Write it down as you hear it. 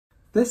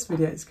This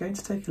video is going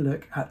to take a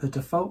look at the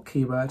default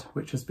keyword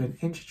which has been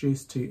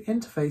introduced to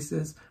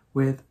interfaces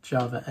with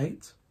Java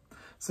 8.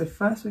 So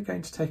first we're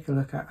going to take a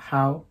look at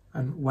how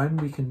and when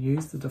we can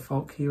use the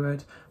default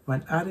keyword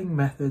when adding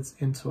methods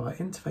into our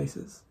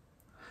interfaces.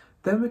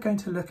 Then we're going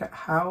to look at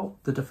how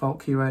the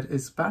default keyword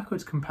is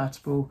backwards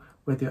compatible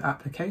with your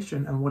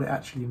application and what it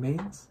actually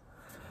means.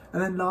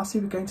 And then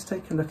lastly, we're going to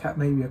take a look at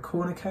maybe a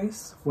corner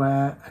case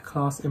where a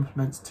class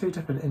implements two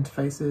different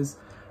interfaces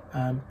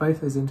and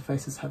both those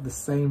interfaces have the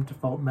same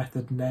default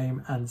method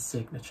name and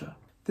signature.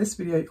 This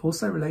video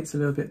also relates a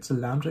little bit to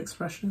Lambda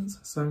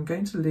expressions, so I'm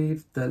going to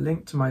leave the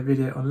link to my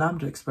video on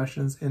Lambda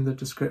expressions in the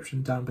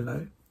description down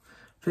below.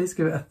 Please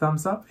give it a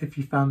thumbs up if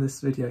you found this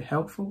video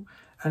helpful,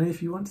 and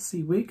if you want to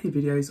see weekly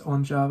videos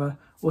on Java,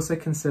 also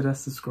consider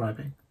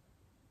subscribing.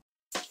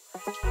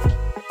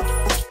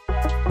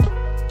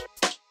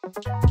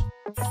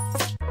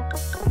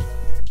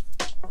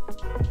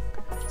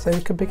 So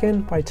we can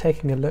begin by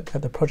taking a look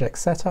at the project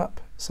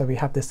setup. So we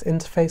have this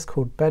interface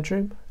called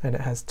bedroom, and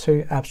it has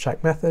two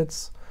abstract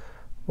methods.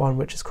 One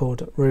which is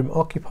called room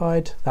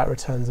occupied, that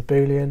returns a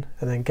boolean,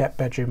 and then get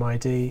bedroom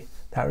ID,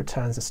 that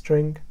returns a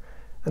string.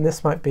 And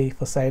this might be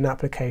for, say, an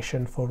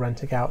application for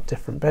renting out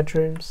different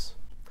bedrooms.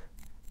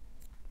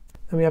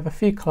 Then we have a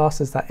few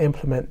classes that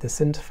implement this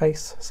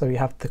interface. So we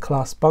have the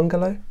class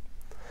bungalow.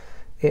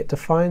 It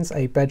defines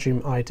a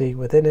bedroom ID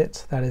within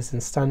it that is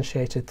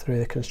instantiated through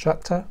the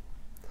constructor.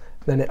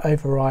 Then it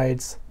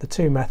overrides the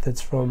two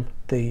methods from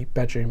the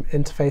bedroom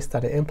interface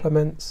that it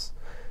implements.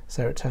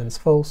 So it returns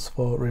false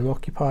for room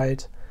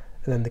occupied,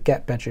 and then the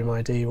get bedroom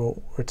ID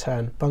will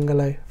return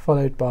bungalow,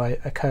 followed by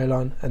a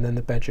colon, and then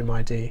the bedroom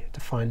ID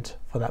defined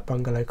for that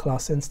bungalow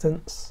class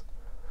instance.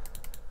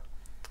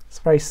 It's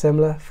very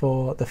similar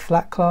for the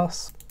flat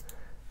class,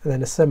 and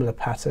then a similar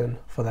pattern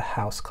for the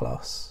house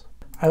class.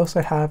 I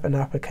also have an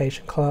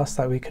application class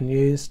that we can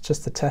use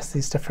just to test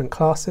these different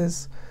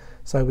classes.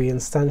 So we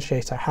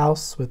instantiate a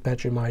house with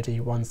bedroom ID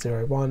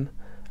 101,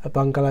 a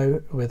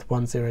bungalow with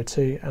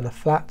 102, and a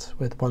flat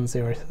with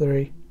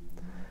 103.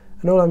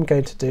 And all I'm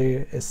going to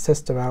do is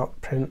system out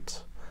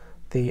print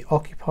the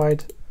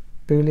occupied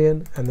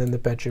boolean and then the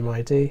bedroom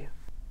ID.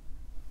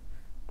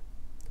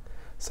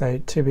 So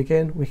to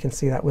begin, we can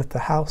see that with the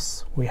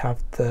house we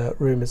have the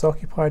room is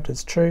occupied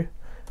as true,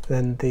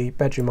 then the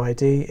bedroom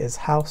ID is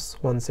house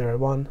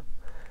 101,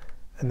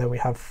 and then we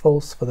have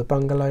false for the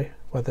bungalow,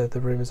 whether the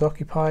room is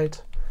occupied.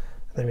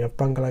 Then we have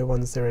bungalow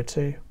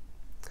 102,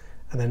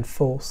 and then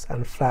false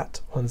and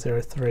flat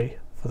 103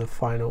 for the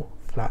final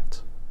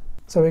flat.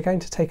 So we're going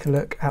to take a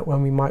look at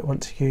when we might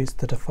want to use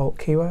the default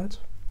keyword.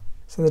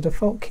 So the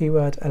default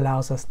keyword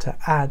allows us to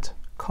add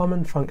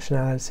common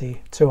functionality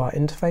to our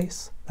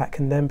interface that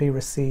can then be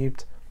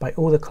received by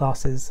all the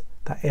classes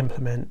that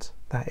implement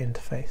that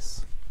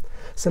interface.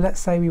 So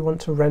let's say we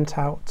want to rent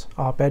out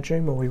our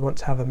bedroom, or we want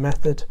to have a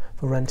method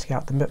for renting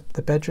out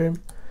the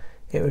bedroom.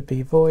 It would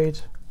be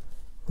void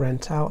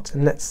rent out,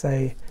 and let's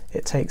say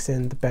it takes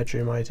in the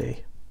bedroom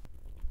ID.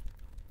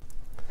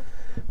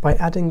 By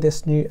adding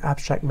this new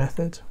abstract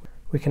method,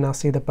 we can now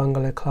see the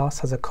bungalow class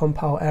has a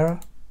compile error.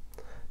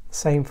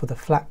 Same for the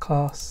flat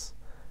class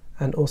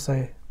and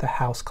also the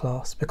house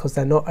class, because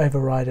they're not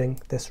overriding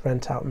this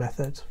rent out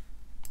method.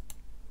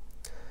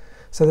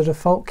 So the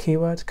default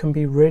keyword can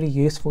be really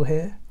useful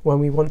here when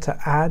we want to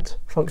add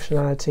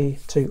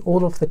functionality to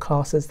all of the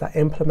classes that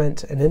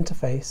implement an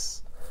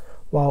interface,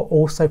 while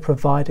also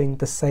providing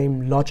the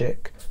same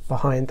logic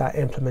behind that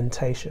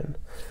implementation.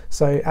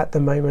 So at the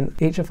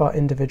moment, each of our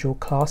individual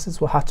classes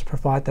will have to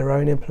provide their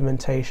own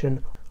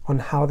implementation on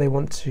how they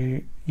want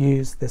to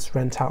use this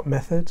rent out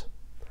method.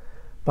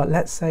 But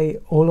let's say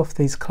all of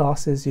these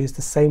classes use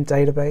the same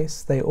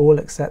database, they all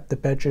accept the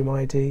bedroom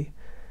ID,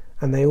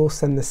 and they all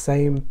send the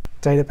same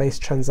database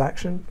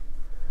transaction.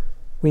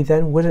 We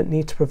then wouldn't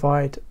need to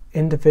provide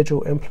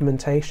individual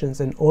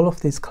implementations in all of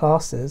these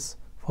classes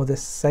for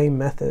this same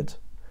method.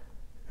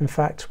 In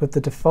fact, with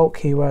the default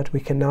keyword, we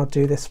can now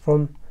do this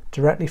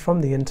directly from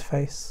the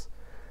interface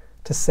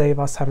to save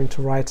us having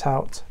to write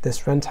out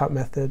this rent out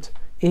method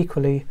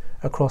equally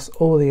across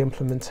all the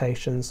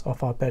implementations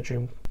of our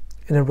bedroom.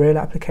 In a real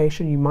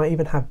application, you might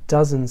even have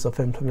dozens of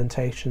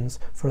implementations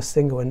for a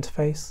single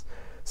interface.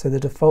 So the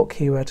default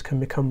keyword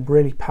can become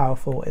really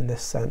powerful in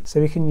this sense.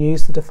 So we can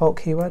use the default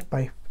keyword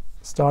by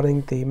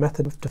starting the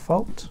method with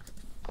default.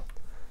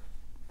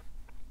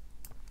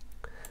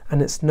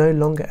 And it's no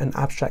longer an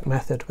abstract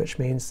method, which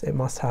means it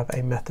must have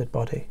a method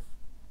body.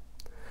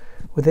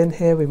 Within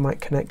here, we might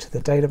connect to the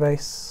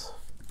database.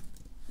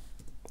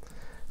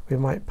 We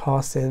might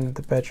pass in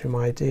the bedroom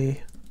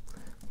ID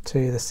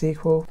to the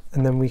SQL,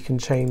 and then we can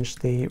change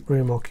the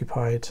room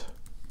occupied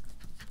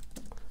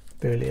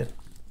boolean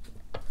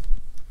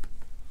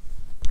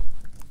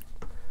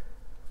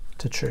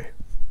to true.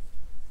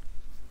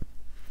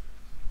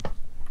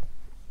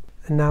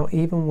 And now,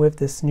 even with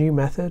this new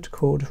method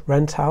called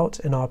rent out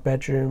in our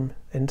bedroom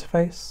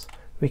interface,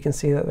 we can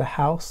see that the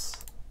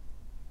house,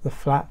 the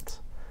flat,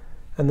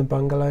 and the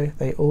bungalow,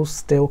 they all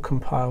still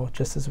compile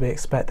just as we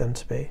expect them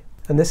to be.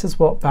 And this is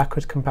what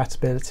backward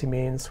compatibility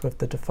means with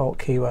the default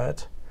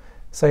keyword.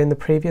 So in the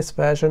previous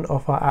version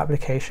of our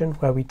application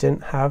where we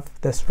didn't have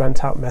this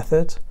rentout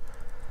method,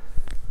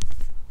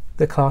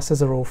 the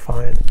classes are all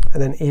fine.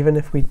 And then even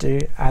if we do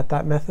add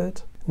that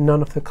method,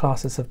 none of the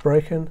classes have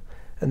broken,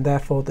 and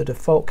therefore the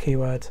default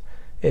keyword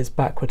is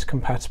backward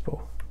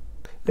compatible.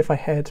 If I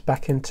head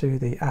back into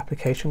the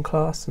application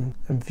class and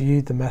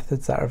view the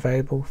methods that are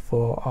available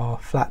for our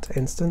flat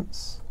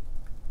instance,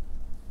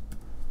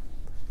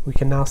 we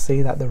can now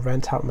see that the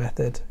rentout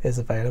method is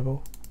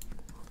available.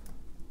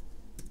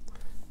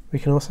 We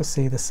can also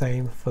see the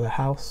same for the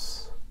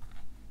house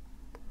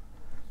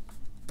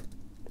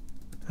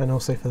and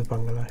also for the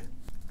bungalow.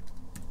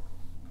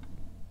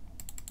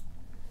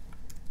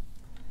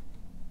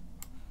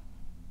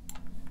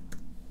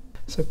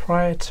 So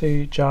prior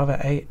to Java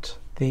 8,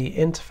 the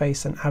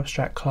interface and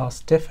abstract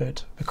class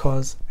differed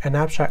because an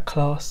abstract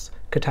class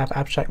could have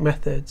abstract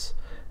methods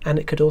and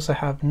it could also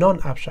have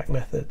non-abstract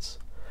methods.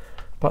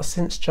 But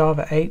since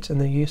Java 8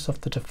 and the use of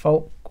the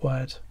default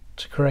word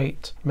to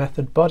create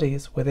method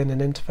bodies within an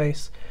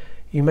interface,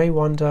 you may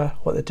wonder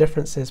what the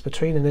difference is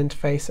between an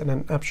interface and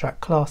an abstract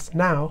class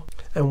now,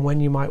 and when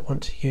you might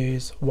want to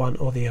use one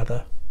or the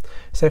other.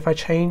 So if I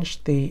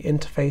change the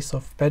interface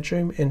of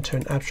bedroom into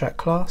an abstract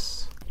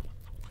class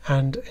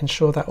and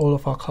ensure that all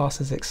of our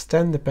classes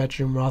extend the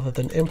bedroom rather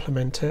than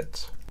implement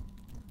it,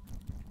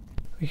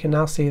 we can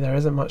now see there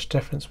isn't much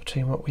difference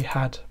between what we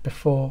had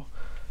before,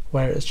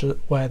 where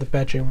the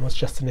bedroom was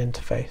just an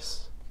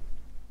interface.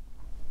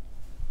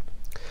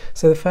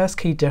 So the first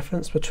key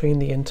difference between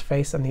the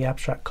interface and the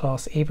abstract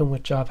class, even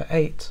with Java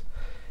 8,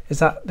 is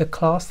that the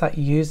class that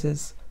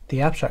uses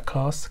the abstract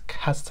class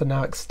has to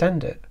now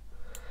extend it.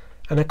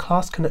 And a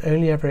class can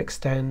only ever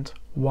extend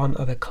one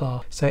other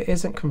class. So it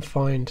isn't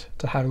confined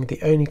to having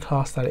the only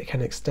class that it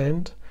can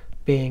extend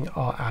being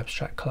our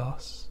abstract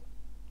class.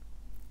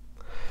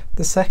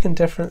 The second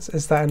difference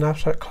is that an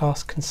abstract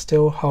class can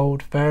still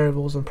hold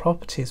variables and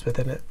properties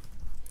within it.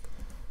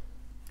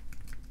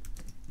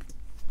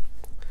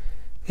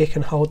 It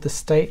can hold the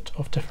state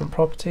of different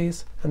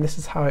properties, and this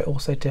is how it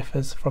also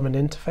differs from an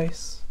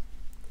interface.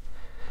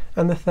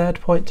 And the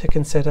third point to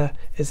consider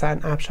is that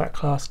an abstract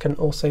class can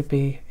also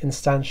be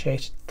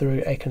instantiated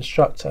through a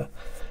constructor.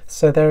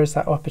 So there is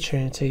that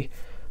opportunity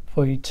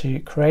for you to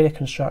create a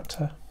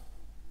constructor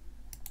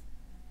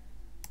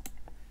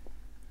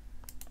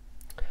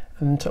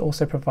and to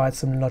also provide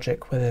some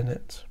logic within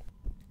it.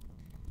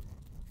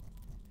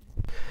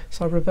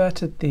 So I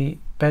reverted the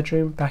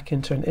bedroom back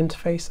into an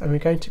interface, and we're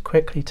going to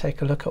quickly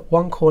take a look at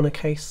one corner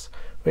case,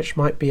 which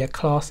might be a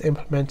class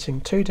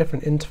implementing two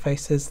different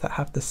interfaces that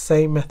have the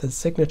same method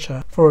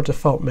signature for a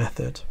default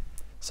method.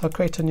 So I'll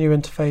create a new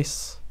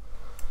interface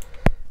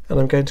and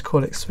I'm going to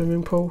call it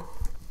swimming pool.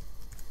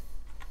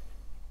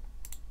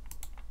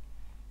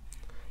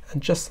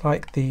 And just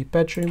like the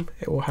bedroom,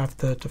 it will have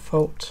the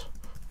default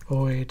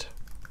void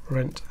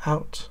rent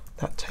out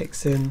that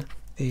takes in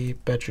the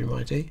bedroom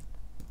ID.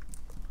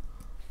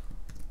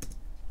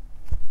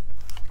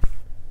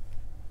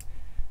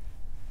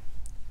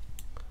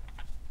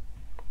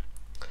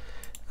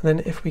 And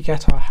then if we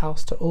get our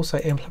house to also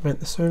implement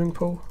the swimming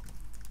pool,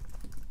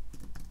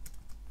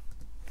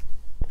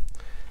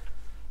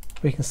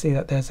 we can see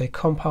that there's a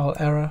compile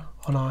error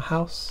on our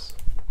house.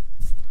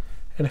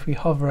 And if we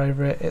hover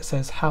over it, it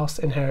says house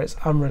inherits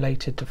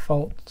unrelated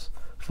defaults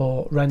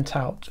for rent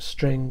out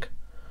string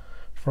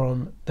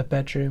from the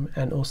bedroom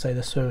and also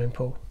the swimming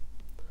pool.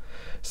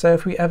 So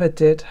if we ever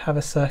did have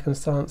a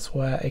circumstance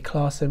where a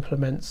class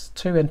implements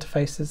two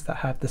interfaces that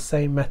have the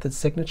same method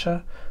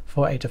signature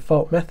for a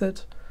default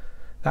method,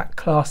 that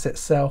class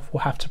itself will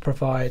have to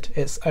provide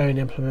its own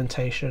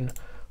implementation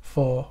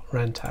for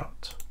rent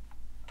out.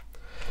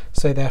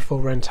 So therefore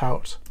rent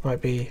out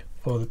might be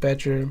for the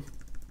bedroom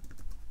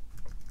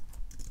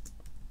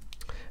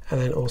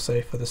and then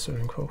also for the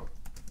swimming pool.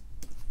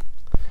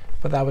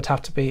 But that would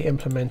have to be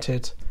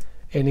implemented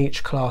in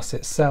each class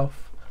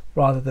itself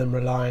rather than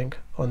relying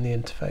on the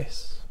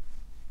interface.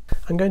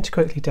 I'm going to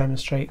quickly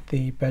demonstrate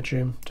the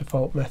bedroom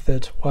default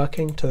method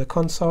working to the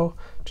console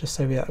just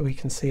so that we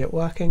can see it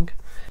working.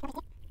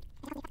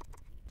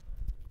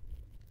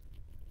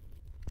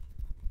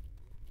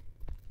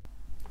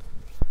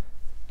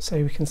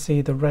 So we can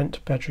see the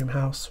rent bedroom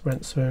house,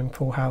 rent swimming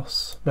pool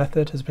house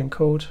method has been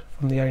called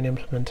from the own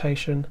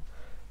implementation.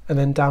 And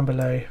then down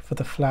below for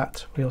the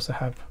flat, we also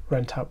have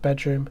rent out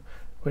bedroom,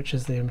 which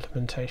is the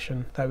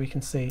implementation that we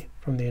can see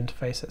from the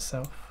interface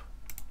itself.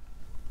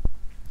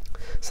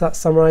 So that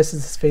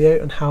summarizes this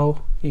video on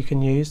how you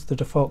can use the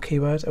default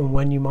keyword and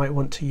when you might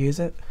want to use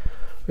it.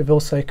 We've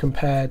also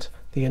compared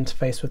the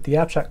interface with the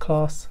abstract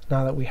class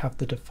now that we have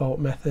the default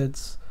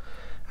methods,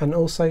 and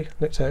also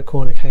looked at a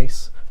corner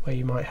case where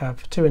you might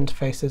have two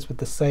interfaces with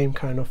the same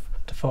kind of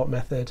default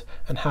method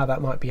and how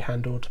that might be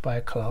handled by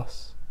a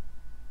class.